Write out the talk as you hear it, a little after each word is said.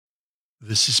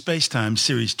This is Spacetime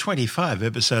Series 25,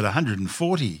 Episode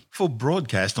 140, full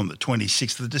broadcast on the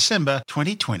 26th of December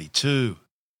 2022.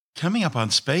 Coming up on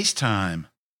Spacetime,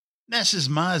 NASA's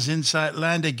Mars InSight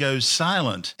lander goes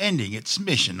silent, ending its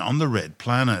mission on the Red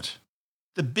Planet.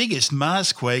 The biggest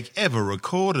Marsquake ever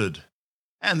recorded.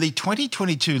 And the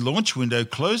 2022 launch window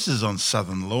closes on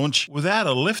Southern Launch without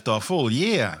a liftoff all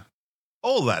year.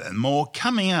 All that and more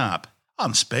coming up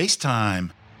on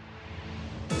Spacetime.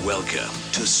 Welcome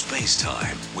to Space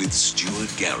Time with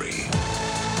Stuart Gary.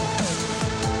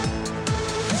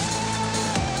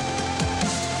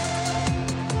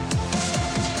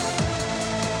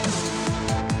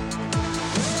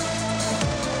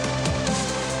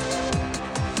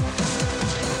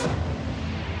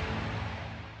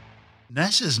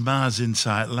 NASA's Mars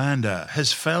InSight lander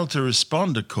has failed to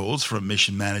respond to calls from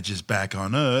mission managers back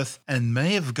on Earth and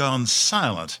may have gone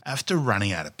silent after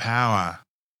running out of power.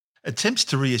 Attempts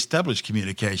to re-establish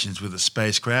communications with the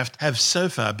spacecraft have so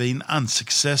far been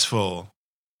unsuccessful,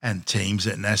 and teams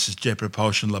at NASA's Jet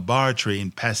Propulsion Laboratory in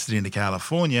Pasadena,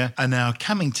 California are now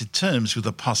coming to terms with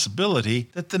the possibility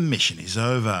that the mission is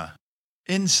over.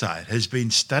 InSight has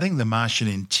been studying the Martian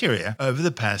interior over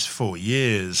the past 4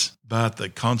 years, but the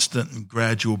constant and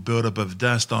gradual buildup of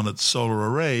dust on its solar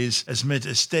arrays has meant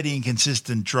a steady and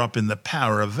consistent drop in the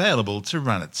power available to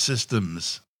run its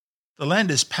systems. The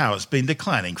lander's power has been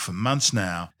declining for months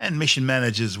now, and mission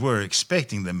managers were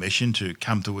expecting the mission to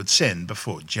come to its end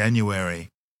before January.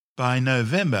 By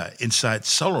November, InSight's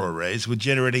solar arrays were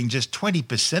generating just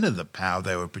 20% of the power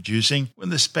they were producing when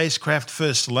the spacecraft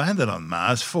first landed on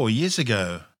Mars 4 years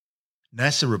ago.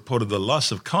 NASA reported the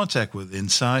loss of contact with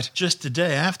InSight just a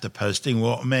day after posting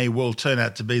what may well turn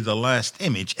out to be the last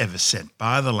image ever sent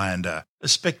by the lander, a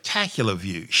spectacular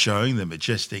view showing the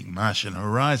majestic Martian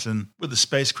horizon with the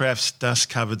spacecraft's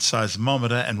dust-covered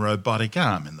seismometer and robotic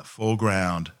arm in the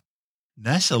foreground.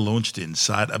 NASA launched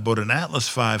InSight aboard an Atlas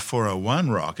V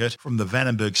 401 rocket from the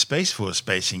Vandenberg Space Force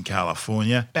Base in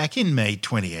California back in May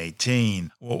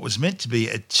 2018, what was meant to be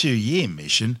a 2-year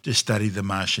mission to study the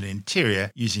Martian interior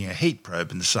using a heat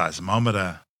probe and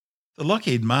seismometer. The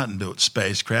Lockheed Martin-built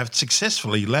spacecraft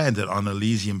successfully landed on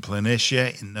Elysium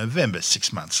Planitia in November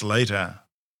 6 months later.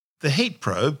 The heat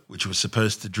probe, which was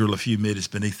supposed to drill a few meters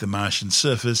beneath the Martian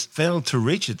surface, failed to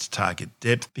reach its target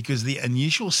depth because of the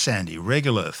unusual sandy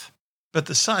regolith. But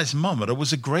the seismometer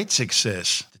was a great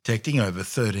success, detecting over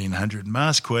 1,300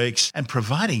 Marsquakes and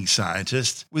providing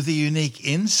scientists with a unique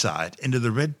insight into the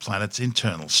red planet's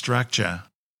internal structure.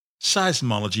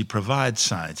 Seismology provides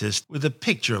scientists with a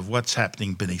picture of what's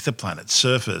happening beneath the planet's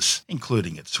surface,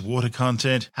 including its water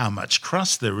content, how much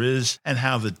crust there is, and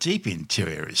how the deep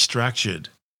interior is structured.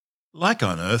 Like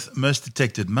on Earth, most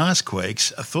detected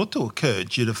Marsquakes are thought to occur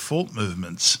due to fault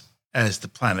movements. As the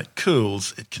planet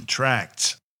cools, it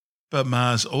contracts. But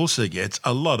Mars also gets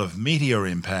a lot of meteor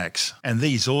impacts, and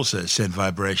these also send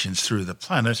vibrations through the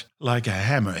planet like a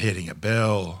hammer hitting a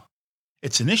bell.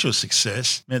 Its initial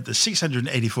success meant the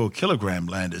 684-kilogram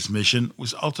lander's mission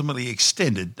was ultimately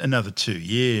extended another 2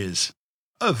 years.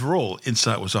 Overall,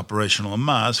 InSight was operational on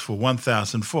Mars for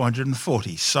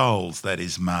 1,440 sols, that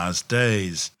is Mars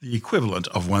days, the equivalent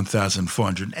of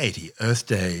 1,480 Earth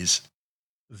days.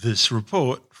 This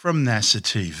report from NASA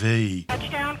TV.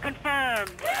 Touchdown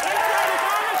confirmed.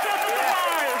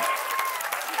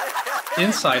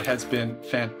 InSight has been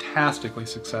fantastically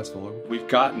successful. We've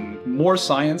gotten more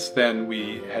science than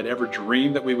we had ever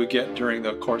dreamed that we would get during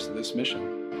the course of this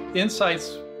mission.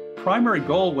 InSight's primary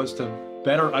goal was to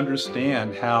better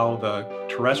understand how the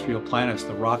terrestrial planets,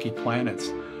 the rocky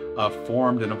planets,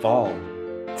 formed and evolved.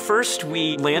 First,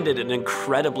 we landed an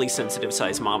incredibly sensitive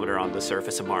seismometer on the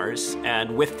surface of Mars,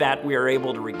 and with that we were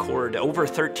able to record over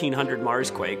 1,300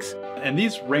 Marsquakes. And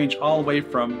these range all the way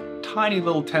from tiny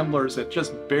little tremblers that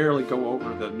just barely go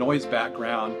over the noise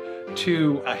background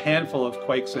to a handful of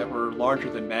quakes that were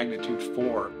larger than magnitude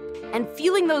 4. And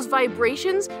feeling those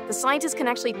vibrations, the scientists can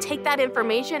actually take that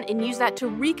information and use that to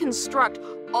reconstruct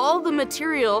all the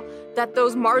material that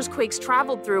those Marsquakes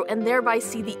traveled through and thereby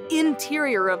see the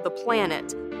interior of the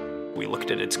planet. We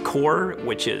looked at its core,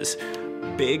 which is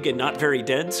big and not very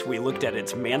dense. We looked at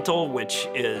its mantle, which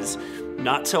is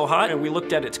not so hot. And we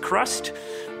looked at its crust,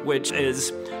 which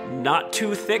is not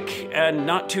too thick and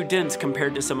not too dense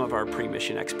compared to some of our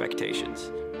pre-mission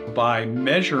expectations. By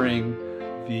measuring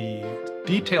the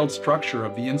detailed structure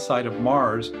of the inside of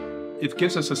Mars, it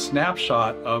gives us a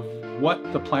snapshot of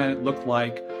what the planet looked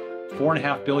like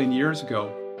 4.5 billion years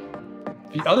ago.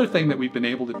 The other thing that we've been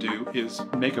able to do is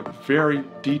make a very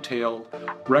detailed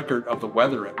record of the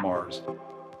weather at Mars.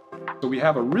 So we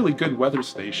have a really good weather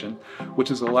station, which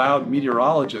has allowed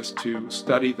meteorologists to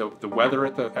study the weather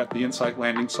at the InSight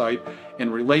landing site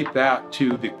and relate that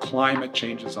to the climate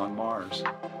changes on Mars.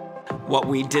 What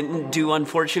we didn't do,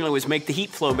 unfortunately, was make the heat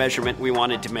flow measurement we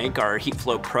wanted to make. Our heat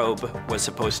flow probe was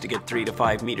supposed to get 3 to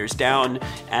 5 meters down,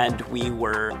 and we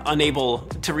were unable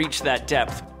to reach that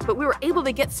depth. But we were able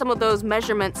to get some of those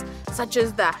measurements, such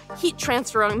as the heat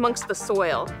transfer amongst the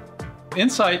soil.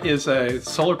 InSight is a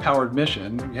solar-powered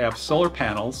mission. We have solar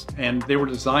panels, and they were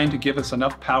designed to give us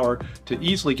enough power to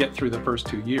easily get through the first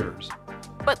 2 years.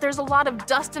 But there's a lot of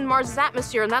dust in Mars'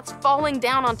 atmosphere, and that's falling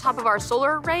down on top of our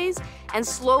solar arrays and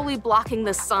slowly blocking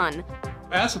the sun.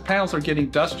 As the panels are getting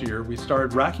dustier, we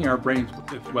started racking our brains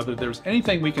with whether there's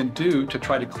anything we can do to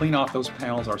try to clean off those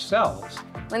panels ourselves.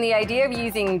 When the idea of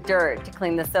using dirt to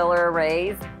clean the solar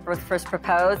arrays was first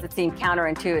proposed, it seemed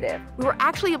counterintuitive. We were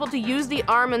actually able to use the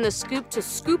arm and the scoop to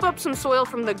scoop up some soil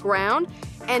from the ground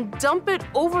and dump it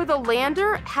over the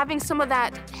lander, having some of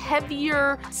that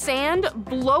heavier sand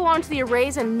blow onto the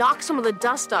arrays and knock some of the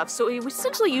dust off. So we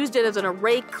essentially used it as an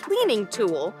array cleaning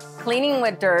tool. Cleaning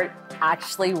with dirt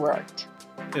actually worked.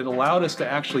 It allowed us to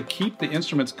actually keep the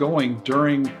instruments going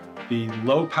during the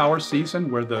low power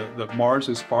season where the Mars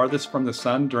is farthest from the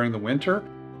sun during the winter.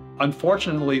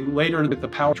 Unfortunately, later the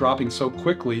power dropping so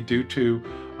quickly due to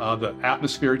the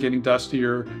atmosphere getting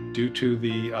dustier, due to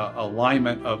the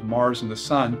alignment of Mars and the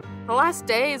sun. The last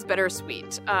day is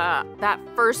bittersweet. That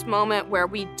first moment where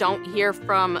we don't hear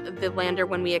from the lander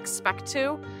when we expect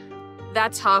to,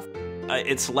 that's tough.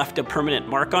 It's left a permanent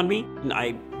mark on me.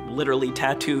 I literally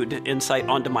tattooed InSight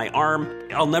onto my arm.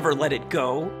 I'll never let it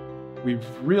go. We've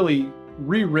really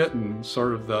rewritten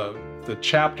sort of the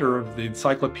chapter of the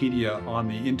encyclopedia on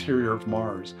the interior of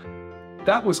Mars.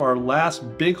 That was our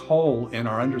last big hole in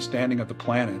our understanding of the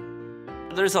planet.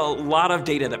 There's a lot of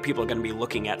data that people are going to be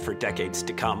looking at for decades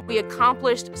to come. We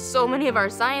accomplished so many of our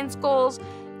science goals,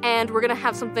 and we're going to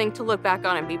have something to look back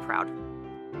on and be proud.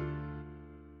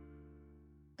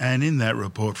 And in that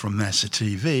report from NASA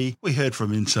TV, we heard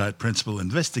from InSight Principal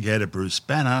Investigator Bruce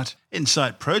Bannert,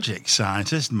 InSight Project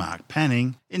Scientist Mark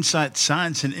Panning, InSight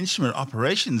Science and Instrument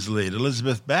Operations Lead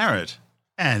Elizabeth Barrett,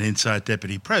 and InSight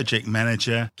Deputy Project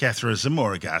Manager Catherine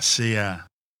Zamora Garcia.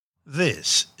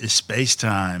 This is Space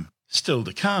Time. Still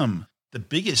to come, the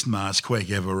biggest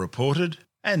Marsquake ever reported,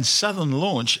 and Southern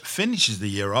Launch finishes the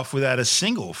year off without a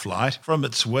single flight from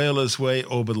its Whalers Way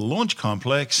Orbital Launch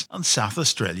Complex on South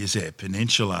Australia's Eyre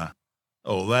Peninsula.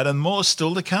 All that and more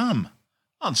still to come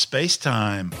on Space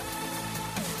Time.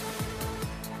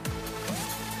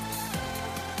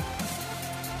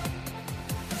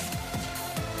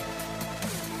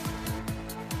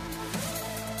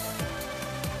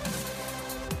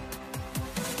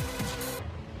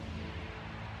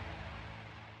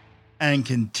 And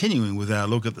continuing with our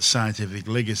look at the scientific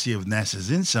legacy of NASA's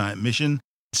InSight mission,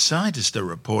 scientists are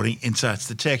reporting InSight's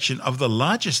detection of the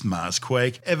largest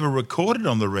Marsquake ever recorded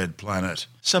on the Red Planet,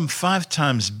 some 5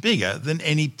 times bigger than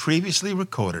any previously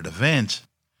recorded event.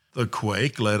 The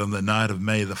quake, led on the night of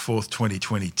May 4,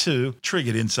 2022,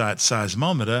 triggered InSight's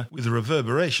seismometer with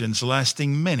reverberations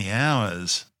lasting many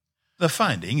hours. The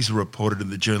findings, reported in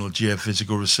the journal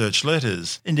Geophysical Research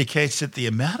Letters, indicates that the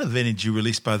amount of energy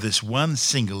released by this one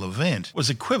single event was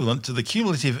equivalent to the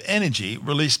cumulative energy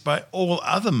released by all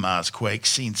other Marsquakes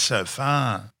seen so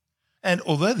far. And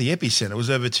although the epicenter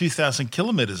was over 2,000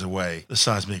 kilometers away, the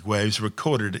seismic waves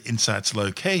recorded at InSight's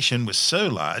location were so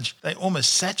large they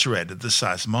almost saturated the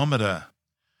seismometer.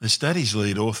 The study's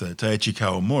lead author, Taichi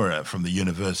Kawamura from the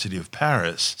University of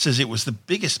Paris, says it was the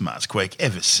biggest Marsquake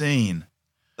ever seen.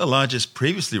 The largest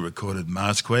previously recorded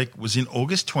Marsquake was in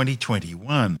August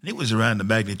 2021, and it was around a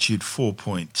magnitude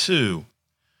 4.2.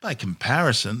 By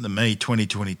comparison, the May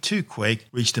 2022 quake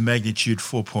reached a magnitude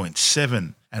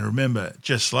 4.7. And remember,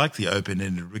 just like the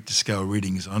open-ended Richter scale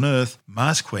readings on Earth,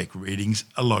 Marsquake readings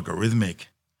are logarithmic.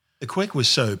 The quake was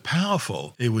so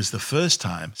powerful, it was the first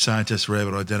time scientists were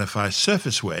able to identify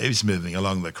surface waves moving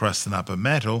along the crust and upper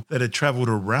mantle that had travelled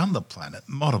around the planet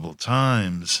multiple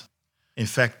times. In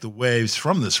fact, the waves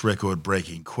from this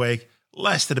record-breaking quake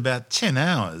lasted about 10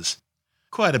 hours.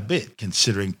 Quite a bit,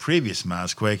 considering previous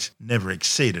Marsquakes never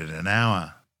exceeded an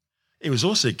hour. It was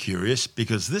also curious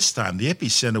because this time the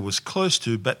epicenter was close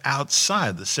to but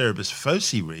outside the Cerebus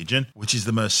Foci region, which is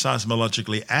the most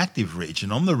seismologically active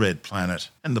region on the Red Planet,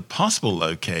 and the possible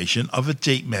location of a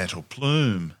deep mantle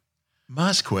plume.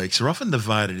 Marsquakes are often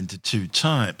divided into 2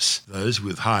 types, those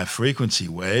with high-frequency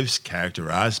waves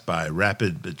characterized by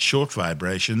rapid but short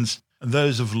vibrations, and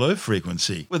those of low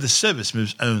frequency, where the surface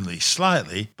moves only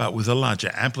slightly but with a larger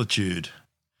amplitude.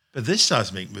 But this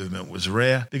seismic movement was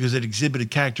rare because it exhibited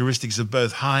characteristics of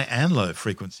both high and low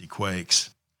frequency quakes.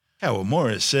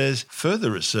 Kawamura says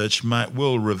further research might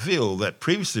well reveal that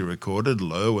previously recorded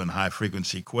low and high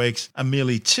frequency quakes are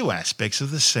merely two aspects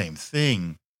of the same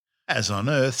thing. As on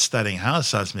Earth, studying how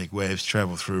seismic waves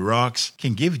travel through rocks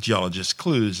can give geologists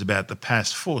clues about the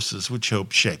past forces which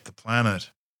helped shape the planet.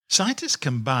 Scientists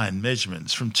combined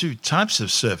measurements from two types of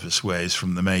surface waves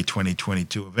from the May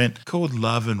 2022 event called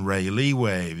Love and Rayleigh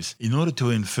waves in order to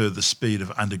infer the speed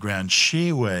of underground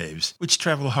shear waves, which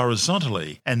travel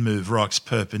horizontally and move rocks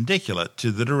perpendicular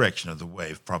to the direction of the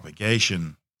wave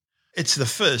propagation. It's the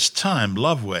first time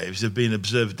love waves have been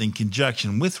observed in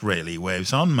conjunction with Rayleigh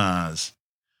waves on Mars.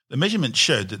 The measurement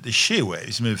showed that the shear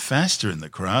waves move faster in the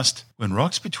crust when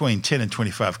rocks between 10 and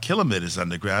 25 kilometres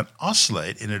underground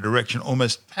oscillate in a direction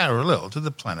almost parallel to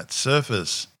the planet's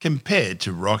surface, compared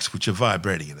to rocks which are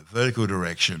vibrating in a vertical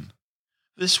direction.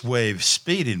 This wave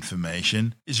speed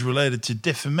information is related to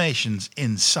deformations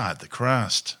inside the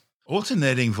crust.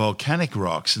 Alternating volcanic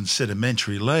rocks and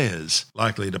sedimentary layers,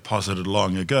 likely deposited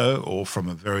long ago or from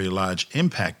a very large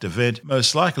impact event,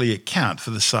 most likely account for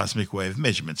the seismic wave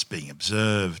measurements being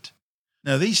observed.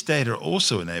 Now, these data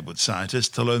also enabled scientists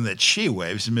to learn that shear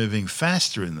waves are moving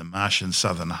faster in the Martian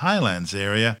southern highlands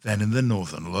area than in the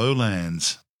northern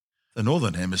lowlands. The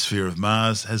northern hemisphere of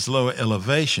Mars has lower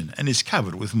elevation and is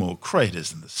covered with more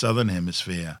craters than the southern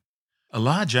hemisphere. A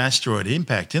large asteroid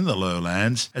impact in the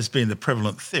lowlands has been the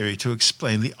prevalent theory to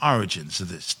explain the origins of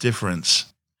this difference.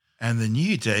 And the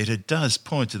new data does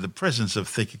point to the presence of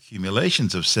thick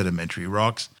accumulations of sedimentary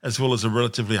rocks, as well as a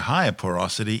relatively higher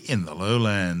porosity in the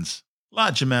lowlands.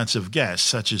 Large amounts of gas,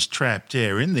 such as trapped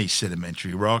air in these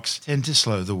sedimentary rocks, tend to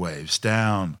slow the waves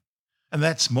down. And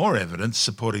that's more evidence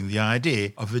supporting the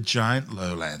idea of a giant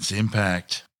lowlands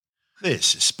impact.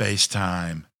 This is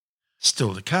space-time.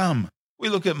 Still to come, we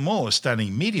look at more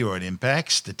stunning meteoroid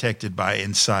impacts detected by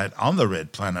InSight on the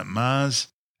red planet Mars,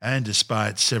 and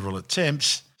despite several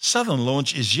attempts, Southern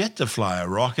Launch is yet to fly a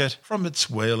rocket from its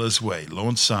Whalers Way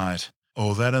launch site.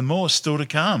 All that and more still to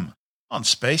come on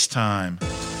Space Time.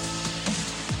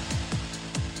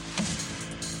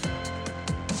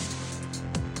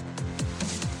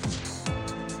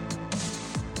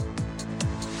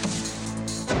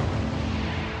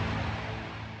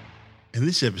 In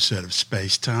this episode of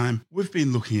Space Time, we've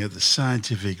been looking at the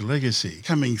scientific legacy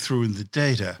coming through in the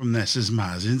data from NASA's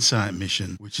Mars InSight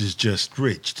mission, which has just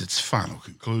reached its final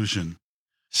conclusion.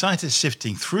 Scientists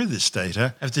sifting through this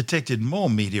data have detected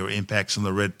more meteor impacts on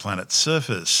the red planet's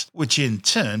surface, which in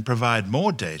turn provide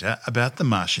more data about the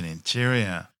Martian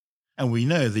interior. And we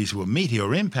know these were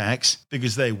meteor impacts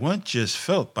because they weren't just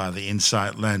felt by the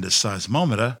InSight lander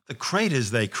seismometer, the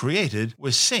craters they created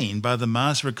were seen by the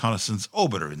Mars Reconnaissance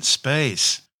Orbiter in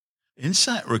space.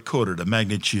 InSight recorded a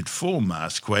magnitude 4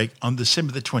 Marsquake on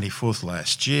December the 24th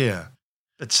last year,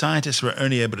 but scientists were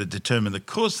only able to determine the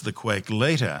cause of the quake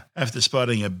later after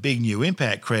spotting a big new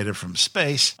impact crater from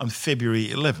space on February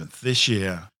 11th this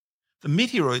year. The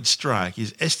meteoroid strike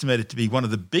is estimated to be one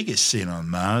of the biggest seen on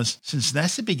Mars since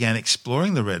NASA began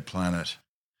exploring the red planet.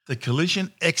 The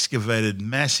collision excavated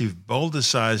massive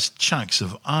boulder-sized chunks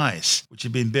of ice which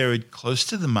had been buried close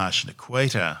to the Martian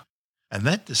equator. And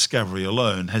that discovery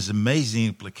alone has amazing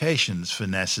implications for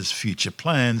NASA's future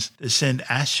plans to send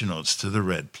astronauts to the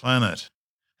red planet.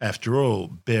 After all,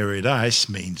 buried ice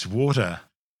means water.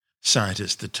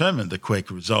 Scientists determined the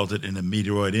quake resulted in a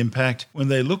meteoroid impact when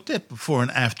they looked at before and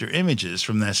after images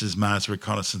from NASA's Mars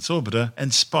Reconnaissance Orbiter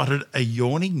and spotted a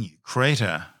yawning new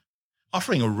crater.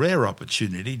 Offering a rare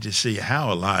opportunity to see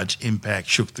how a large impact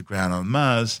shook the ground on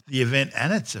Mars, the event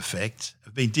and its effects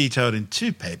have been detailed in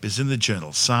 2 papers in the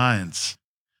journal Science.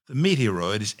 The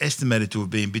meteoroid is estimated to have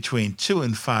been between 2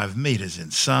 and 5 metres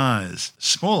in size,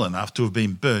 small enough to have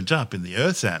been burnt up in the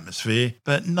Earth's atmosphere,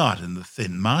 but not in the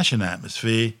thin Martian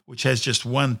atmosphere, which has just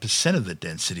 1% of the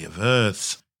density of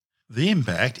Earth's. The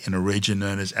impact, in a region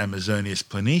known as Amazonias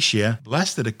Planitia,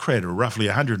 blasted a crater roughly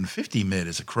 150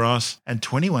 metres across and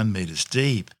 21 metres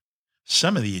deep.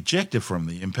 Some of the ejecta from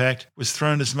the impact was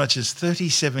thrown as much as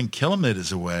 37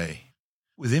 kilometres away.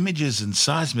 With images and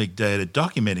seismic data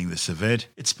documenting this event,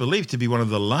 it's believed to be one of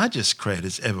the largest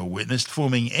craters ever witnessed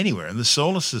forming anywhere in the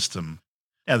solar system.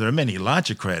 Now, there are many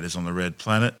larger craters on the red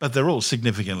planet, but they're all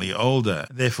significantly older,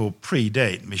 and therefore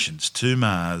predate missions to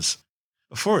Mars.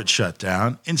 Before it shut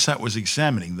down, InSight was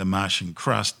examining the Martian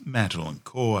crust, mantle and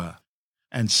core.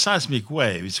 And seismic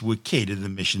waves were key to the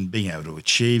mission being able to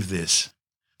achieve this.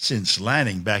 Since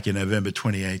landing back in November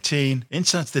 2018,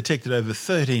 InSight's detected over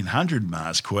 1,300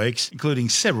 Marsquakes, including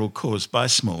several caused by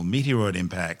small meteoroid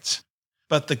impacts.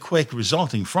 But the quake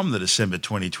resulting from the December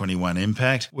 2021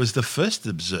 impact was the first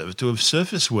observed to have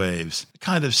surface waves, a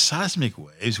kind of seismic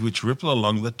waves which ripple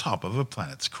along the top of a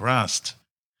planet's crust.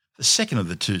 The second of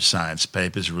the two science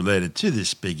papers related to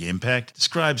this big impact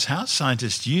describes how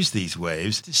scientists use these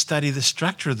waves to study the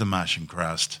structure of the Martian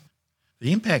crust.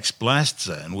 The impact's blast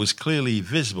zone was clearly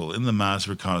visible in the Mars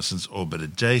Reconnaissance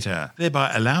Orbiter data,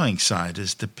 thereby allowing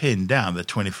scientists to pin down the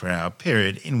 24-hour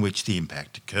period in which the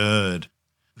impact occurred.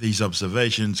 These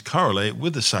observations correlate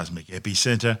with the seismic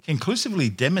epicenter, conclusively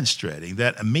demonstrating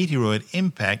that a meteoroid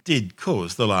impact did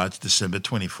cause the large December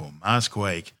 24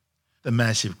 Marsquake. The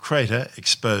massive crater,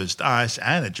 exposed ice,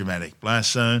 and a dramatic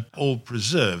blast zone, all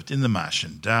preserved in the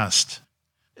Martian dust.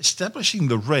 Establishing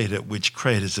the rate at which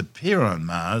craters appear on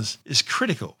Mars is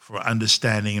critical for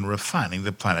understanding and refining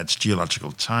the planet's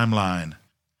geological timeline.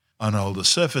 On older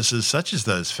surfaces such as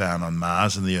those found on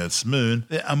Mars and the Earth's moon,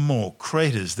 there are more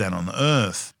craters than on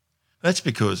Earth. That's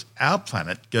because our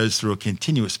planet goes through a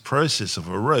continuous process of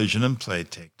erosion and plate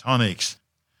tectonics.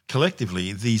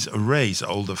 Collectively, these erase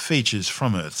older features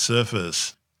from Earth's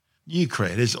surface. New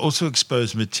craters also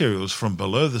expose materials from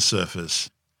below the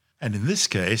surface. And in this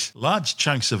case, large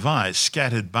chunks of ice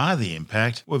scattered by the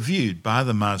impact were viewed by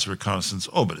the Mars Reconnaissance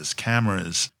Orbiter's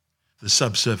cameras. The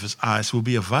subsurface ice will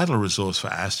be a vital resource for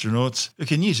astronauts who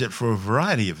can use it for a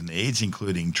variety of needs,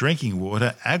 including drinking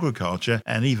water, agriculture,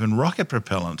 and even rocket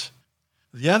propellant.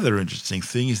 The other interesting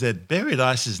thing is that buried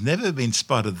ice has never been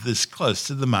spotted this close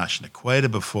to the Martian equator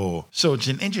before, so it's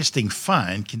an interesting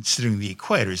find considering the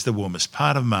equator is the warmest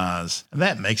part of Mars, and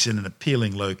that makes it an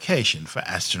appealing location for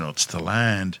astronauts to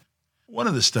land. One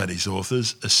of the study's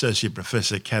authors, Associate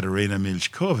Professor Katarina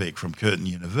Miljkovic from Curtin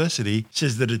University,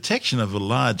 says the detection of a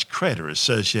large crater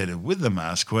associated with the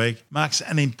Marsquake marks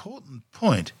an important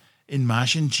point in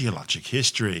Martian geologic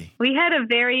history. We had a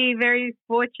very, very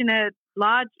fortunate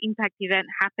large impact event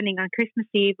happening on Christmas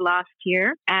Eve last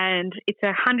year, and it's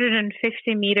a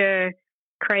 150-meter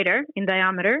crater in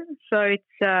diameter. So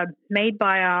it's made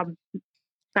by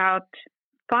about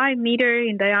 5-meter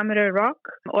in diameter rock,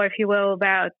 or if you will,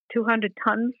 about 200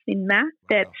 tons in mass,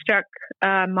 that struck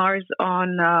Mars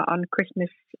on Christmas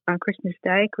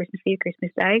Day,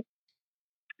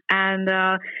 and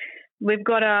we've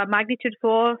got a magnitude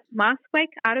 4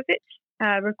 Marsquake out of it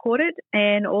recorded,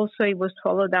 and also it was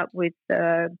followed up with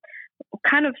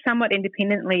kind of somewhat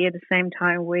independently at the same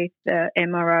time with the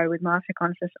MRO, with Mars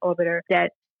Reconnaissance Orbiter,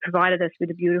 that provided us with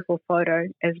a beautiful photo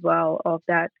as well of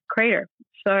that crater.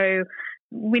 So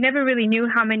we never really knew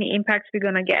how many impacts we're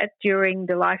going to get during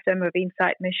the lifetime of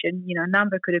InSight mission. You know, a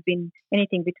number could have been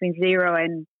anything between 0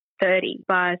 and 30,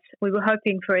 but we were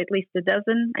hoping for at least a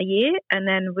dozen a year, and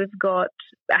then we've got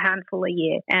a handful a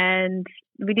year. And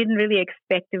we didn't really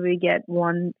expect that we get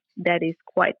one that is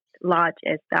quite large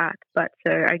as that. But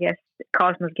so I guess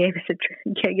Cosmos gave us a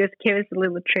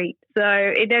little treat. So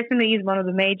it definitely is one of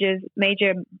the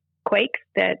major quakes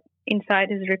that InSight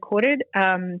has recorded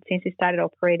since it started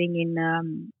operating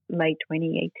in late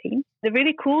 2018. The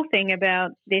really cool thing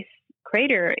about this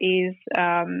crater is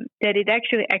that it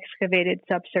actually excavated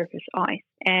subsurface ice,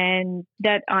 and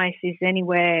that ice is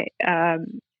anywhere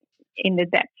in the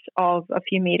depths of a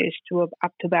few meters to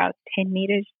up to about 10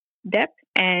 meters depth.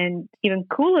 And even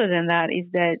cooler than that is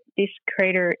that this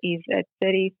crater is at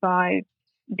 35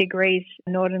 degrees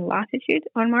northern latitude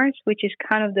on Mars, which is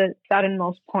kind of the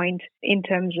southernmost point in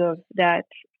terms of that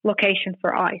location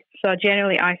for ice. So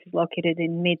generally ice is located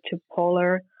in mid to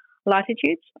polar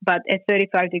latitudes, but at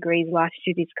 35 degrees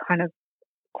latitude is kind of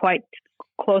quite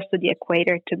close to the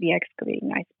equator to be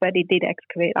excavating ice, but it did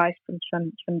excavate ice from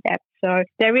some depth. So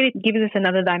that really gives us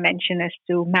another dimension as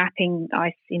to mapping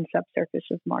ice in subsurface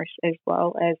of Mars, as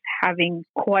well as having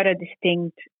quite a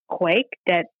distinct quake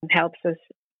that helps us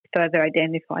further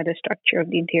identify the structure of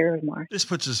the interior of Mars. This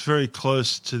puts us very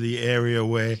close to the area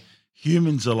where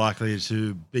humans are likely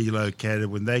to be located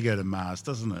when they go to Mars,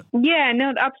 doesn't it? Yeah,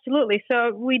 no, absolutely.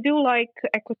 So we do like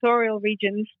equatorial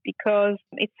regions because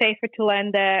it's safer to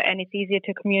land there and it's easier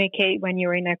to communicate when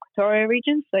you're in equatorial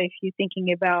regions. So if you're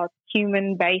thinking about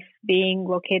human base being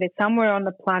located somewhere on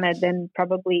the planet, then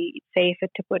probably it's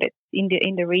safer to put it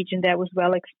in the region that was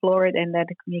well explored and that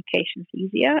the communication's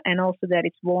easier, and also that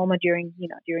it's warmer during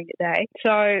the day.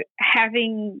 So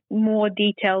having more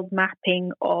detailed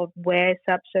mapping of where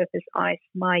subsurface ice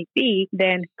might be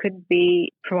then could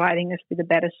be providing us with a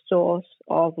better source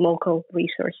of local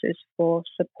resources for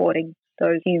supporting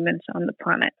those humans on the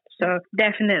planet. So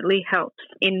definitely helps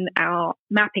in our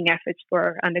mapping efforts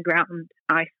for underground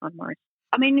ice on Mars.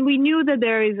 I mean, we knew that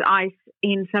there is ice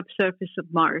in subsurface of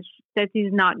Mars. That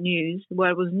is not news.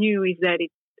 What was new is that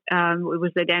it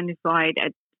was identified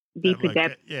at deeper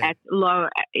depth yeah. at lower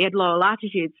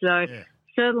latitude. So Yeah.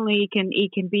 certainly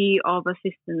it can be of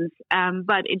assistance,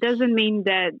 but it doesn't mean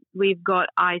that we've got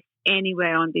ice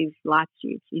anywhere on these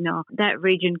latitudes. That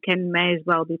region may as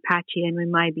well be patchy, and we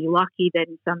might be lucky that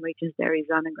in some regions there is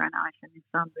underground ice and in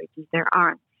some regions there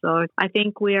aren't. So I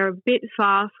think we are a bit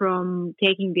far from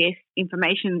taking this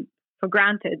information for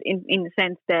granted in the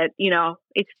sense that,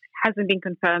 it hasn't been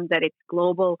confirmed that it's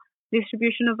global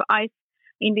distribution of ice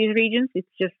in these regions. It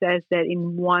just says that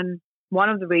in one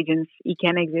of the regions, it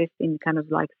can exist in kind of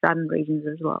like southern regions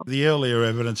as well. The earlier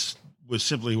evidence was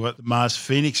simply what the Mars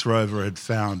Phoenix rover had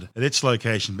found at its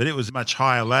location, but it was much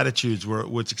higher latitudes where it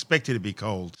was expected to be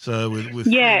cold. So with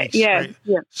Phoenix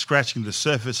scratching the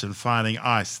surface and finding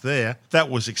ice there, that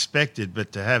was expected.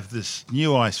 But to have this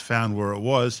new ice found where it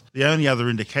was, the only other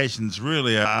indications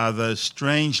really are those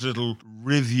strange little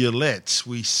rivulets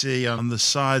we see on the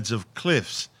sides of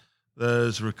cliffs,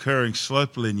 those recurring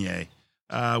slope lineae,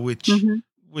 which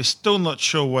we're still not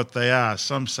sure what they are.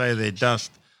 Some say they're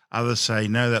dust. Others say,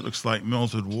 no, that looks like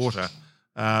melted water.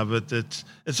 But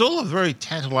it's all a very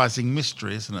tantalizing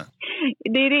mystery, isn't it?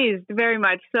 It is, very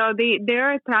much. So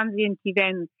there are transient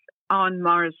events on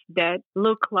Mars that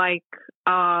look like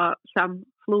some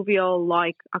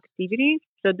fluvial-like activities.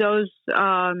 So those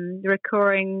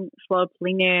recurring slope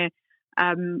linear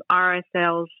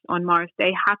RSLs on Mars,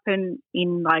 they happen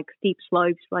in like steep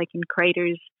slopes, like in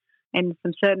craters and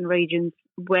some certain regions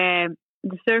where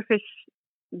the surface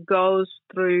goes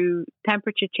through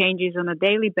temperature changes on a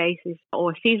daily basis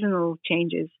or seasonal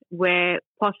changes, where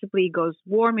possibly it goes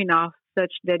warm enough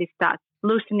such that it starts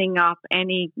loosening up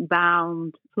any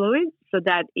bound fluid so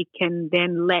that it can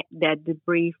then let that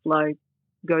debris flow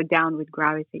go down with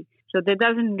gravity. So that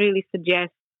doesn't really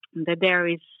suggest that there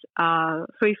is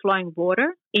free-flowing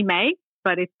water. It may,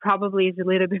 but it probably is a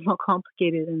little bit more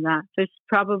complicated than that. So it's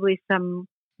probably some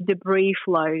debris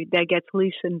flow that gets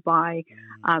loosened by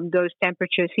those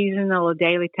seasonal or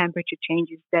daily temperature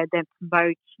changes that then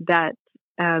promotes that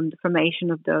the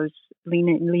formation of those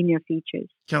linear features.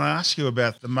 Can I ask you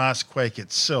about the Marsquake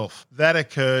itself? That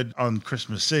occurred on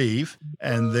Christmas Eve,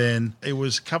 and then it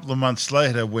was a couple of months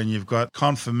later when you've got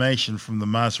confirmation from the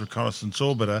Mars Reconnaissance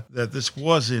Orbiter that this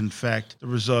was, in fact, the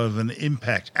result of an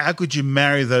impact. How could you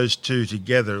marry those two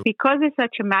together? Because it's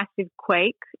such a massive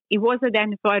quake, it was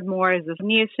identified more as a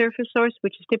near-surface source,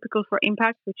 which is typical for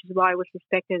impacts, which is why it was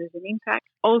suspected as an impact.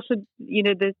 Also,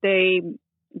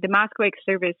 the Marsquake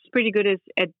service is pretty good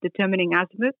at determining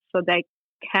azimuth, so they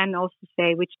can also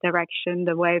say which direction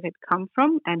the wave had come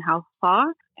from and how far.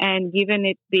 And given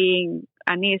it being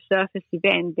a near-surface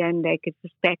event, then they could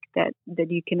suspect that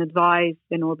you can advise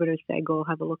an orbiter, say, go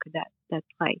have a look at that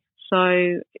place.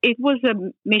 So it was a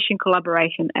mission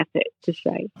collaboration effort, to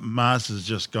say. Mars has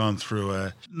just gone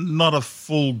through not a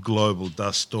full global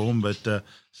dust storm, but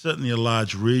certainly a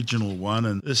large regional one,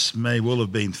 and this may well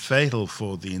have been fatal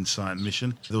for the InSight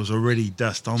mission. There was already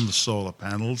dust on the solar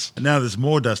panels, and now there's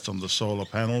more dust on the solar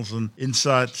panels, and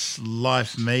InSight's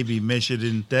life may be measured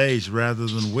in days rather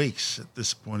than weeks at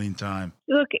this point in time.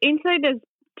 Look, InSight has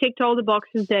ticked all the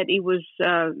boxes that it was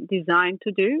designed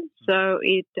to do. So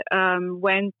it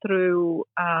went through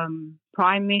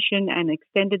prime mission and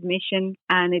extended mission,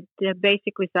 and it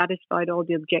basically satisfied all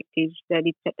the objectives that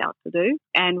it set out to do.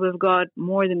 And we've got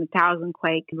more than 1,000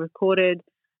 quakes recorded,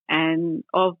 and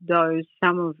of those,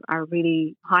 some are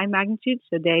really high magnitude,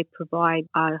 so they provide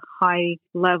a high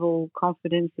level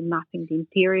confidence in mapping the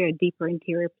interior, deeper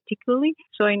interior particularly.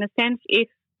 So in a sense, if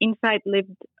InSight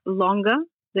lived longer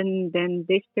than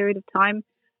this period of time,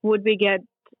 would we get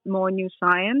more new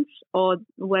science, or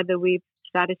whether we've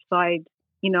satisfied,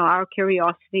 our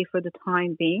curiosity for the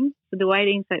time being? So the way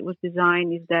the InSight was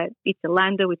designed is that it's a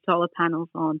lander with solar panels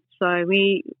on. So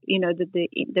we,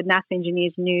 the NASA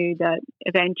engineers knew that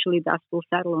eventually dust will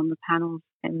settle on the panels,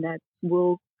 and that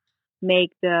will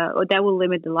that will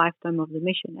limit the lifetime of the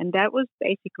mission. And that was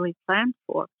basically planned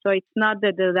for. So it's not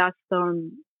that the dust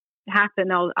storm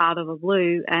happened out of the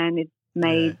blue and it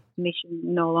made mission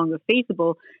no longer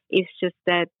feasible. It's just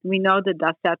that we know that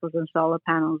dust settles on solar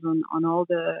panels on all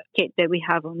the kit that we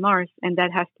have on Mars, and that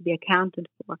has to be accounted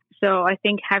for. So I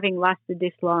think having lasted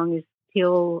this long is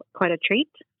still quite a treat.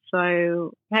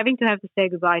 So having to say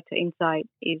goodbye to InSight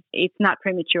it's not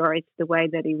premature. It's the way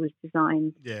that it was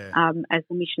designed as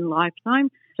a mission lifetime.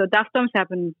 So dust storms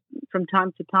happen from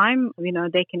time to time.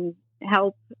 They can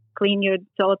help clean your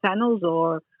solar panels,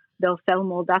 or they'll sell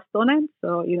more dust on it.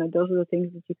 So, those are the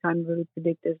things that you can't really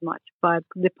predict as much. But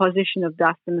the position of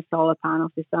dust in the solar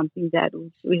panels is something that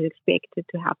is expected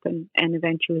to happen and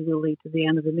eventually will lead to the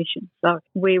end of the mission. So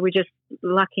we were just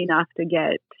lucky enough to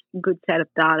get good set of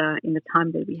data in the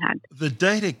time that we had. The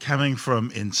data coming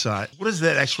from InSight, what has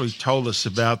that actually told us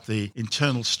about the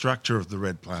internal structure of the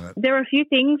red planet? There are a few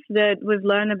things that we've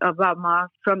learned about Mars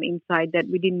from InSight that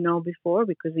we didn't know before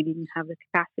because we didn't have the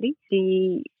capacity.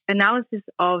 The analysis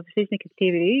of seismic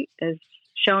activity has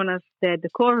shown us that the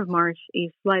core of Mars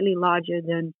is slightly larger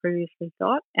than previously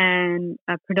thought and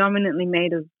predominantly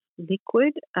made of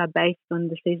liquid based on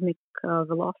the seismic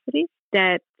velocities.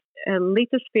 That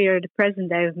lithosphere, the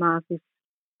present day of Mars, is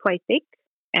quite thick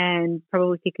and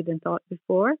probably thicker than thought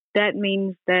before. That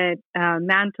means that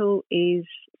mantle is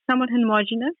somewhat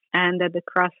homogeneous and that the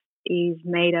crust is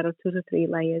made out of 2 to 3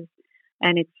 layers,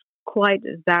 and it's quite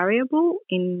variable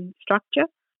in structure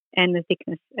and the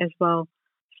thickness as well.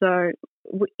 So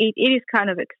it is kind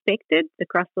of expected, the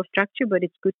crustal structure, but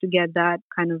it's good to get that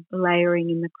kind of layering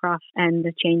in the crust and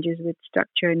the changes with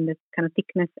structure and the kind of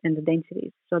thickness and the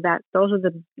densities. So those are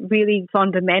the really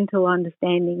fundamental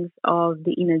understandings of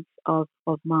the innards of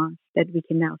Mars that we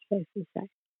can now safely say.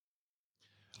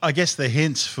 I guess the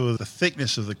hints for the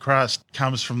thickness of the crust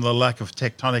comes from the lack of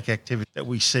tectonic activity that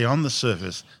we see on the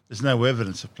surface. There's no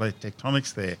evidence of plate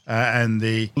tectonics there. And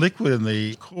the liquid in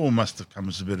the core must have come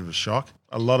as a bit of a shock.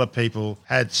 A lot of people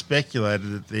had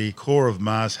speculated that the core of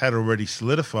Mars had already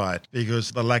solidified because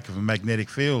of the lack of a magnetic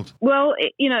field. Well,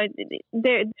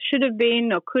 there should have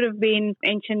been or could have been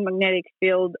ancient magnetic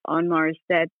field on Mars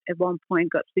that at one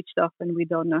point got switched off and we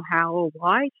don't know how or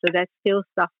why. So that's still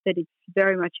stuff that is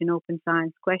very much an open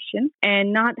science question.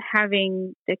 And not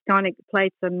having tectonic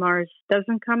plates on Mars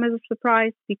doesn't come as a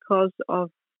surprise because of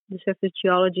the surface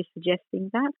geology suggesting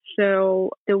that.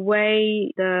 So the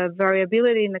way the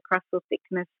variability in the crustal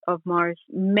thickness of Mars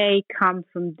may come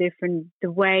from the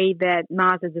way that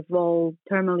Mars has evolved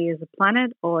thermally as a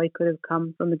planet, or it could have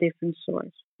come from a different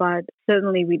source. But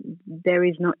certainly there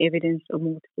is no evidence of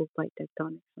multiple plate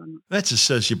tectonics on Mars. That's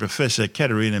Associate Professor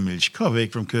Katerina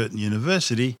Milichkovic from Curtin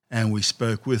University, and we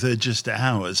spoke with her just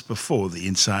hours before the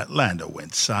InSight lander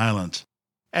went silent.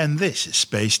 And this is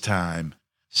Space Time.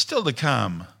 Still to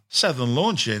come, Southern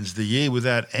Launch ends the year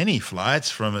without any flights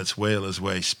from its Whalers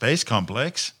Way space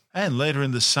complex. And later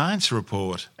in the Science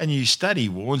Report, a new study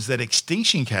warns that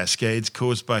extinction cascades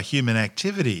caused by human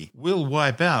activity will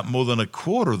wipe out more than a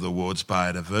quarter of the world's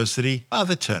biodiversity by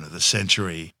the turn of the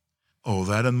century. All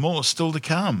that and more still to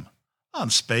come on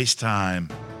Space Time.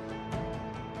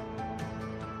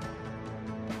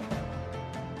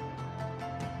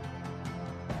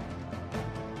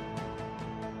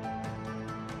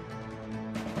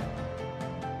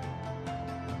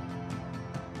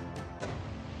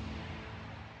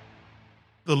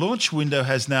 The launch window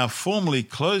has now formally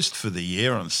closed for the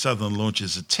year on Southern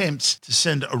Launch's attempts to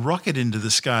send a rocket into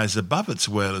the skies above its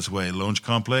Whalers Way launch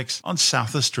complex on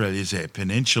South Australia's Eyre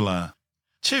Peninsula.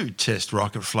 2 test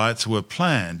rocket flights were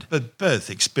planned, but both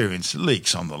experienced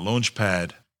leaks on the launch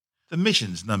pad. The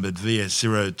missions, numbered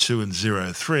VS-02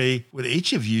 and 03, would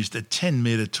each have used a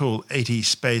 10-metre tall AT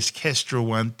Space Kestrel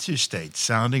 1 two-stage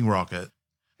sounding rocket.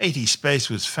 AT Space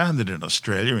was founded in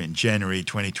Australia in January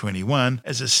 2021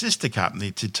 as a sister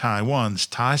company to Taiwan's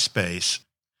Thai Space.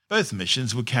 Both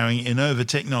missions were carrying Innova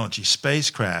technology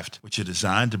spacecraft, which are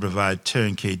designed to provide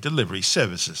turnkey delivery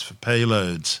services for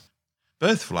payloads.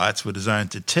 Both flights were designed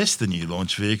to test the new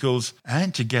launch vehicles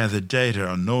and to gather data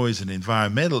on noise and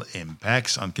environmental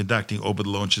impacts on conducting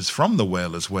orbital launches from the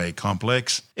Whalers Way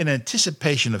complex in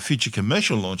anticipation of future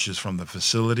commercial launches from the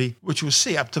facility, which will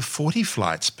see up to 40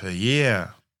 flights per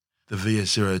year. The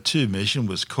VS-02 mission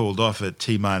was called off at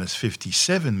T-minus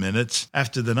 57 minutes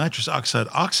after the nitrous oxide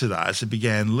oxidizer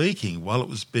began leaking while it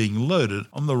was being loaded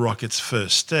on the rocket's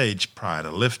first stage prior to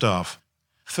liftoff.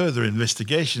 Further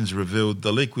investigations revealed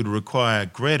the leak would require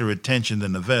greater attention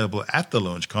than available at the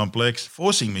launch complex,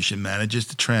 forcing mission managers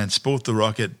to transport the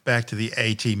rocket back to the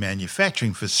AT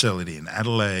manufacturing facility in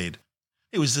Adelaide.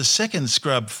 It was the second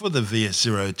scrub for the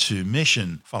VS-02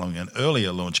 mission, following an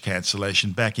earlier launch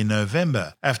cancellation back in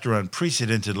November after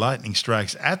unprecedented lightning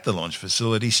strikes at the launch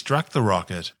facility struck the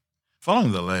rocket.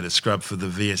 Following the latest scrub for the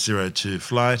VS-02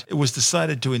 flight, it was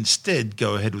decided to instead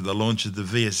go ahead with the launch of the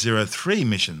VS-03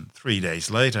 mission 3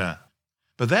 days later.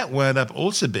 But that wound up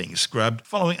also being scrubbed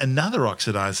following another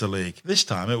oxidizer leak. This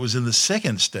time it was in the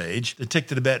second stage,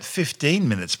 detected about 15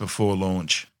 minutes before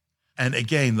launch. And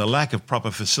again, the lack of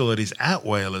proper facilities at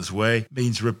Whalers Way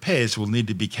means repairs will need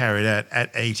to be carried out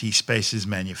at AT Space's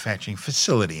manufacturing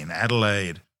facility in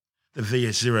Adelaide. The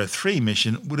VS-03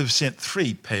 mission would have sent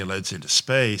 3 payloads into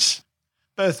space.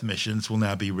 Both missions will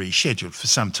now be rescheduled for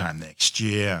sometime next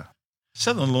year.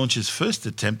 Southern Launch's first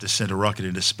attempt to send a rocket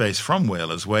into space from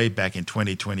Whalers Way back in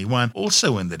 2021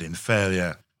 also ended in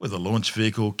failure, with a launch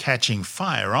vehicle catching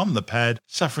fire on the pad,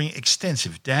 suffering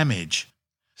extensive damage.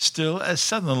 Still, as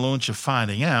Southern Launch are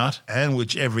finding out, and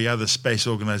which every other space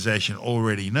organisation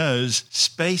already knows,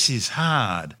 space is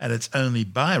hard, and it's only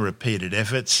by repeated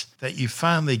efforts that you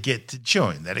finally get to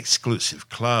join that exclusive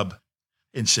club.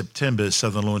 In September,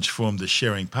 Southern Launch formed a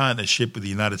sharing partnership with the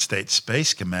United States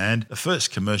Space Command, the first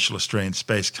commercial Australian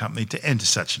space company to enter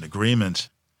such an agreement.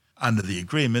 Under the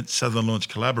agreement, Southern Launch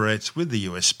collaborates with the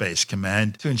US Space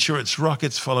Command to ensure its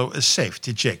rockets follow a safe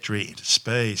trajectory into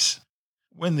space.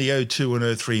 When the O2 and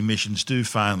O3 missions do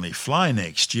finally fly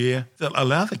next year, they'll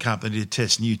allow the company to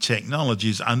test new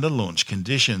technologies under launch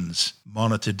conditions,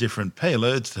 monitor different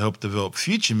payloads to help develop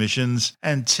future missions,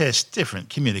 and test different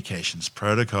communications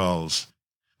protocols.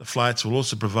 The flights will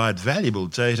also provide valuable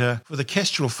data for the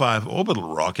Kestrel 5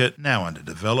 orbital rocket now under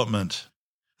development.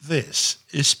 This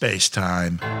is Space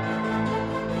Time.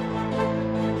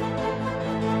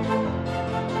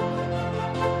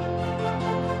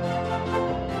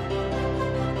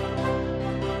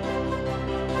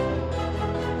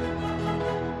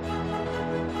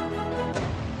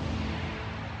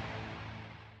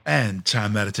 And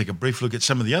time now to take a brief look at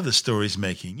some of the other stories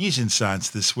making news in science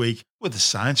this week with the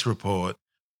Science Report.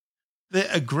 There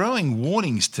are growing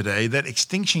warnings today that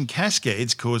extinction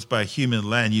cascades caused by human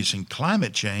land use and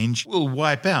climate change will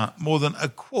wipe out more than a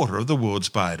quarter of the world's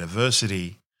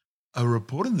biodiversity. A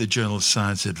report in the journal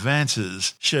Science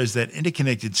Advances shows that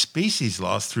interconnected species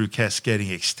loss through cascading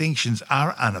extinctions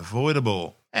are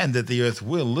unavoidable, and that the Earth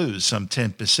will lose some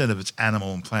 10% of its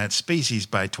animal and plant species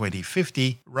by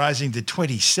 2050, rising to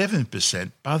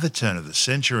 27% by the turn of the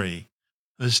century.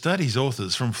 The study's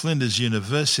authors from Flinders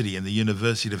University and the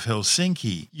University of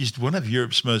Helsinki used one of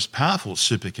Europe's most powerful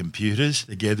supercomputers,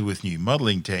 together with new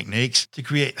modelling techniques, to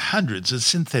create hundreds of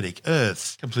synthetic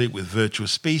Earths, complete with virtual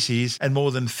species and more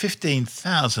than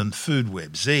 15,000 food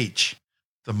webs each.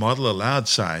 The model allowed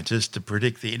scientists to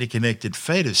predict the interconnected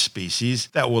fate of species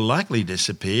that will likely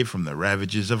disappear from the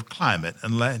ravages of climate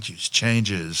and land use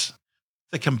changes.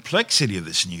 The complexity of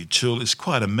this new tool is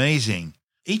quite amazing.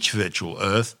 Each virtual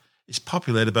Earth is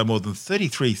populated by more than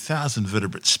 33,000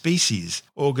 vertebrate species,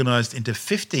 organised into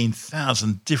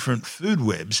 15,000 different food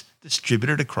webs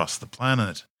distributed across the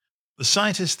planet. The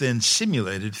scientists then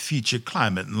simulated future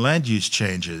climate and land use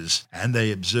changes, and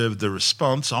they observed the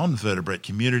response on vertebrate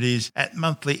communities at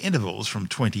monthly intervals from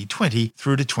 2020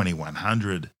 through to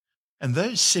 2100. And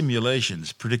those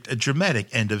simulations predict a dramatic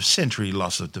end-of-century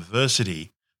loss of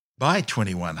diversity. By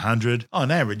 2100,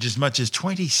 on average, as much as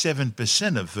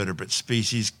 27% of vertebrate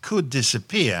species could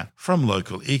disappear from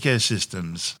local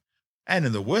ecosystems. And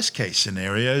in the worst-case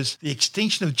scenarios, the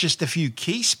extinction of just a few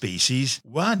key species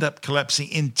wound up collapsing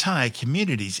entire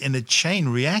communities in a chain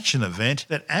reaction event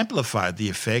that amplified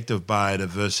the effect of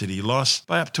biodiversity loss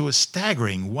by up to a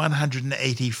staggering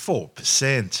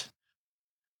 184%.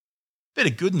 Bit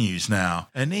of good news now,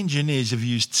 and engineers have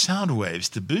used sound waves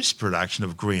to boost production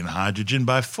of green hydrogen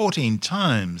by 14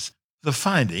 times. The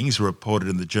findings, reported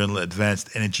in the journal Advanced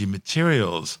Energy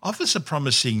Materials, offers a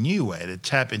promising new way to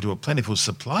tap into a plentiful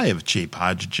supply of cheap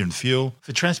hydrogen fuel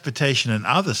for transportation and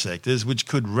other sectors, which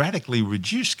could radically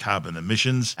reduce carbon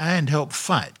emissions and help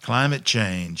fight climate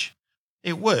change.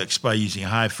 It works by using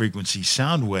high-frequency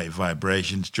sound wave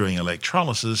vibrations during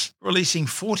electrolysis, releasing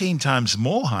 14 times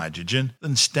more hydrogen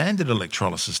than standard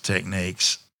electrolysis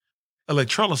techniques.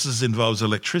 Electrolysis involves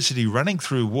electricity running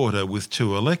through water with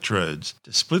two electrodes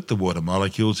to split the water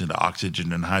molecules into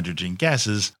oxygen and hydrogen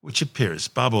gases, which appear as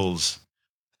bubbles.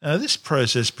 Now, this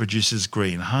process produces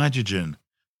green hydrogen.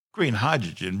 Green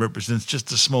hydrogen represents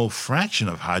just a small fraction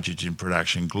of hydrogen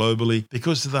production globally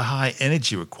because of the high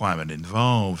energy requirement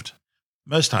involved.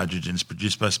 Most hydrogen is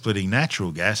produced by splitting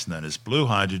natural gas, known as blue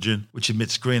hydrogen, which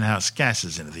emits greenhouse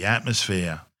gases into the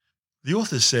atmosphere. The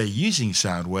authors say using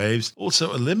sound waves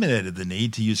also eliminated the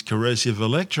need to use corrosive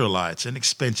electrolytes and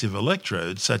expensive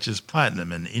electrodes such as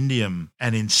platinum and indium,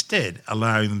 and instead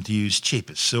allowing them to use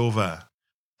cheaper silver.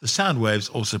 The sound waves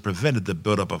also prevented the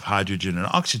buildup of hydrogen and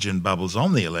oxygen bubbles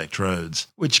on the electrodes,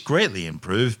 which greatly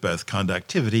improved both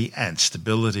conductivity and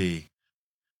stability.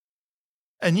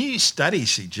 A new study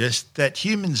suggests that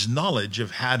humans' knowledge of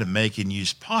how to make and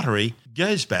use pottery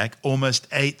goes back almost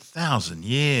 8,000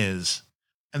 years.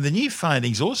 And the new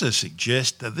findings also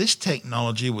suggest that this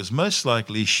technology was most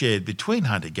likely shared between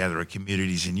hunter-gatherer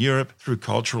communities in Europe through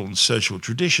cultural and social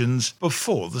traditions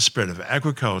before the spread of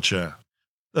agriculture.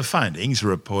 The findings,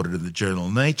 reported in the journal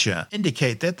Nature,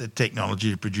 indicate that the technology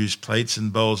to produce plates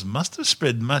and bowls must have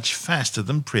spread much faster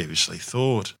than previously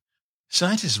thought.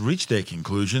 Scientists reached their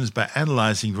conclusions by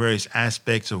analysing various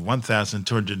aspects of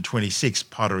 1,226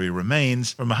 pottery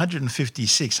remains from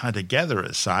 156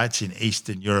 hunter-gatherer sites in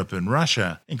Eastern Europe and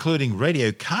Russia, including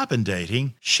radiocarbon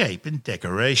dating, shape and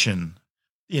decoration.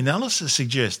 The analysis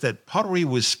suggests that pottery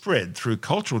was spread through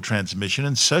cultural transmission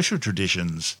and social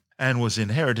traditions, and was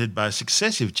inherited by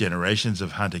successive generations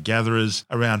of hunter-gatherers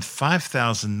around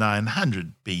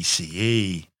 5,900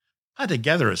 BCE.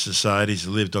 Hunter-gatherer societies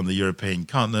lived on the European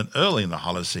continent early in the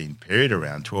Holocene period,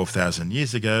 around 12,000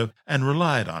 years ago, and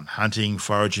relied on hunting,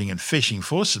 foraging and fishing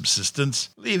for subsistence,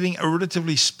 leaving a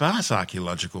relatively sparse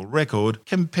archaeological record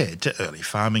compared to early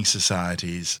farming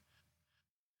societies.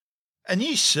 A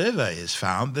new survey has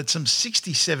found that some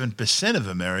 67% of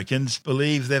Americans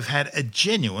believe they've had a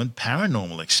genuine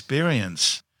paranormal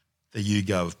experience. The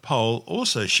YouGov poll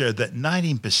also showed that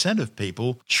 19% of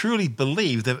people truly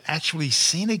believe they've actually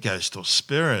seen a ghost or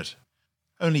spirit.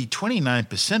 Only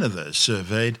 29% of those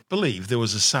surveyed believe there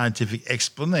was a scientific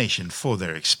explanation for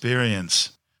their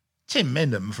experience. Tim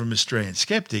Mendham from Australian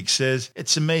Skeptics says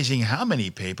it's amazing how many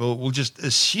people will just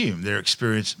assume their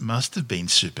experience must have been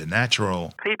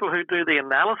supernatural. People who do the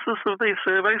analysis of these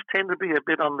surveys tend to be a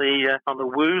bit on the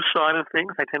woo side of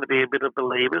things. They tend to be a bit of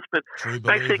believers, but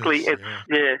basically it's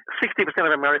 60%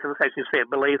 of Americans, as you said,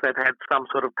 believe they've had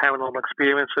some sort of paranormal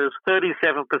experiences.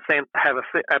 37% have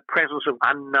a presence of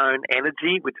unknown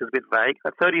energy, which is a bit vague.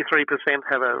 33%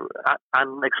 have a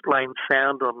unexplained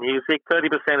sound or music.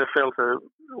 30% have felt or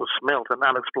smelt an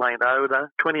unexplained odour.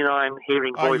 29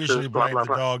 hearing voices, blah, blah,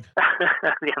 blah. Dog.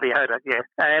 Yeah, the odour, yeah.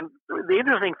 And the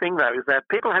interesting thing, though, is that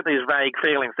people have these vague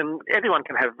feelings, and everyone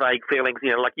can have vague feelings,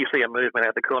 like you see a movement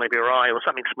out the corner of your eye, or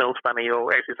something smells funny, or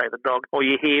as you say, the dog, or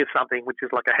you hear something which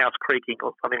is like a house creaking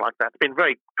or something like that. It's been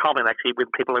very common, actually,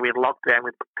 when people are in lockdown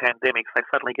with pandemics, they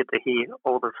suddenly get to hear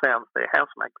all the sounds their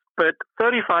house makes. But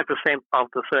 35%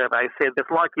 of the survey said there's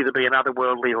likely to be an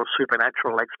otherworldly or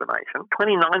supernatural explanation.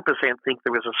 29% think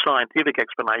there is a scientific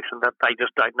explanation that they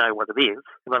just don't know what it is.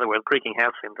 In other words, creaking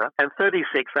house syndrome. And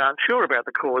 36 aren't sure about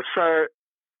the cause. So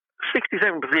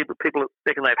 67% of people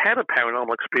reckon they've had a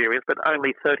paranormal experience, but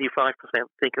only 35%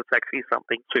 think it's actually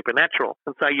something supernatural.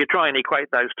 And so you try and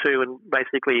equate those two, and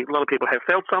basically a lot of people have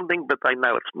felt something, but they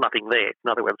know it's nothing there. In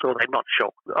other words, or they're not sure.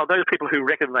 Of those people who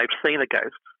reckon they've seen a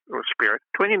ghost or a spirit,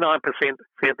 29%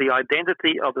 said the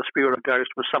identity of the spirit or ghost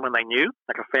was someone they knew,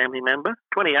 like a family member.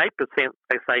 28%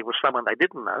 they say was someone they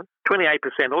didn't know. 28%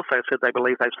 also said they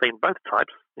believe they've seen both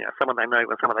types, someone they know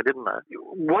and someone they didn't know.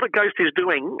 What a ghost is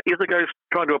doing, is a ghost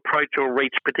trying to approach or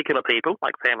reach particular people,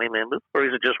 like family members, or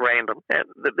is it just random? And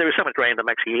there is so much random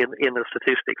actually in the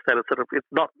statistics that it's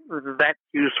not that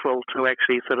useful to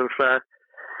actually to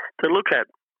look at.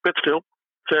 But still,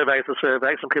 surveys are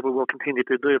surveys, and people will continue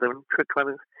to do them to kind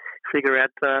of figure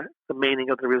out the meaning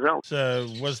of the results. So,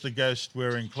 was the ghost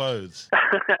wearing clothes?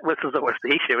 This is always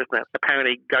the issue, isn't it?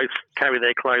 Apparently, ghosts carry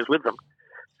their clothes with them,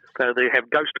 so they have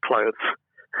ghost clothes.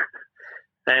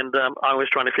 And I was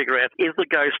trying to figure out, is the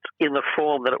ghost in the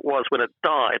form that it was when it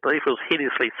died? I believe it was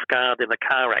hideously scarred in a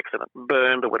car accident,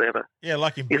 burned or whatever. Yeah,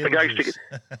 like in Beetlejuice.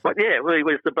 Well, it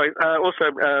was the boat. Also,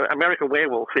 American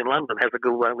Werewolf in London has a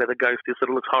good one where the ghost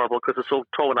looks horrible because it's all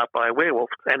torn up by a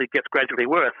werewolf, and it gets gradually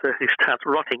worse. He starts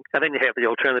rotting. And then you have the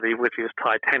alternative, which is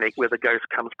Titanic, where the ghost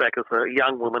comes back as a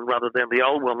young woman rather than the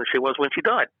old woman she was when she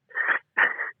died.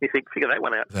 You figure that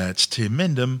one out. That's Tim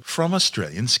Mendham from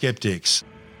Australian Skeptics.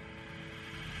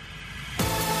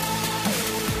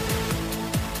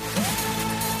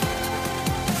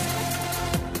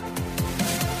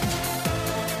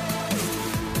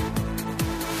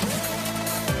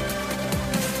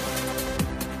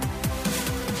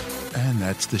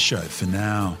 That's the show for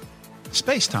now.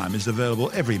 Spacetime is available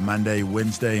every Monday,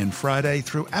 Wednesday and Friday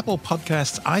through Apple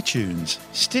Podcasts, iTunes,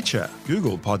 Stitcher,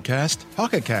 Google Podcast,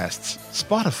 Pocket Casts,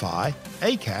 Spotify,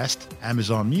 Acast,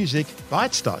 Amazon Music,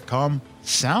 Bytes.com,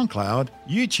 SoundCloud,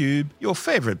 YouTube, your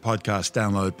favourite podcast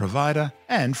download provider,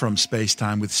 and from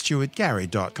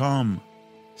spacetimewithstuartgary.com.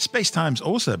 Spacetime's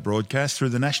also broadcast through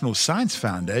the National Science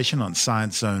Foundation on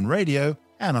Science Zone Radio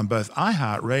and on both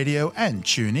iHeartRadio and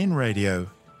TuneIn Radio.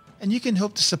 And you can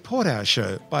help to support our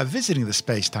show by visiting the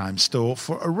Spacetime store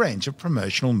for a range of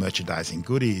promotional merchandising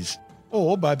goodies,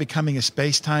 or by becoming a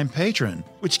Spacetime patron,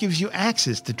 which gives you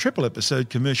access to triple-episode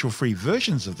commercial-free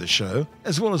versions of the show,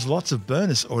 as well as lots of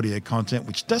bonus audio content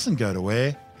which doesn't go to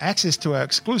air, access to our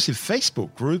exclusive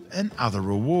Facebook group, and other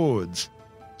rewards.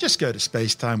 Just go to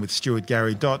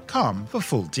spacetimewithstuartgary.com for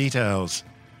full details.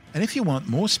 And if you want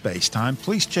more space time,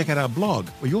 please check out our blog,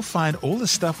 where you'll find all the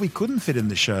stuff we couldn't fit in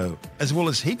the show, as well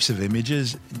as heaps of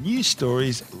images, news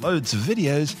stories, loads of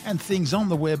videos, and things on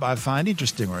the web I find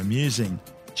interesting or amusing.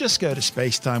 just go to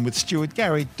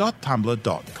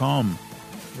spacetimewithstuartgary.tumblr.com.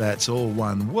 That's all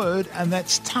one word, and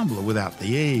that's Tumblr without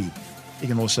the E. You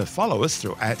can also follow us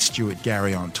through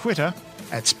 @StuartGary on Twitter,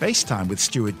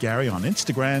 @SpacetimeWithStuartGary on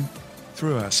Instagram,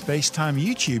 through our Spacetime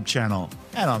YouTube channel,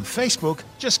 and on Facebook,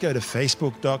 just go to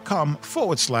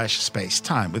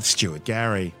facebook.com/Spacetime with Stuart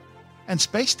Gary. And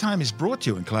Spacetime is brought to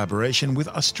you in collaboration with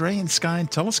Australian Sky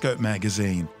and Telescope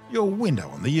magazine, your window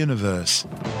on the universe.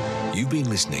 You've been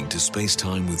listening to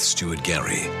Spacetime with Stuart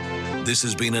Gary. This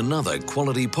has been another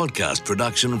quality podcast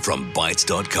production from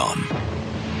Bytes.com.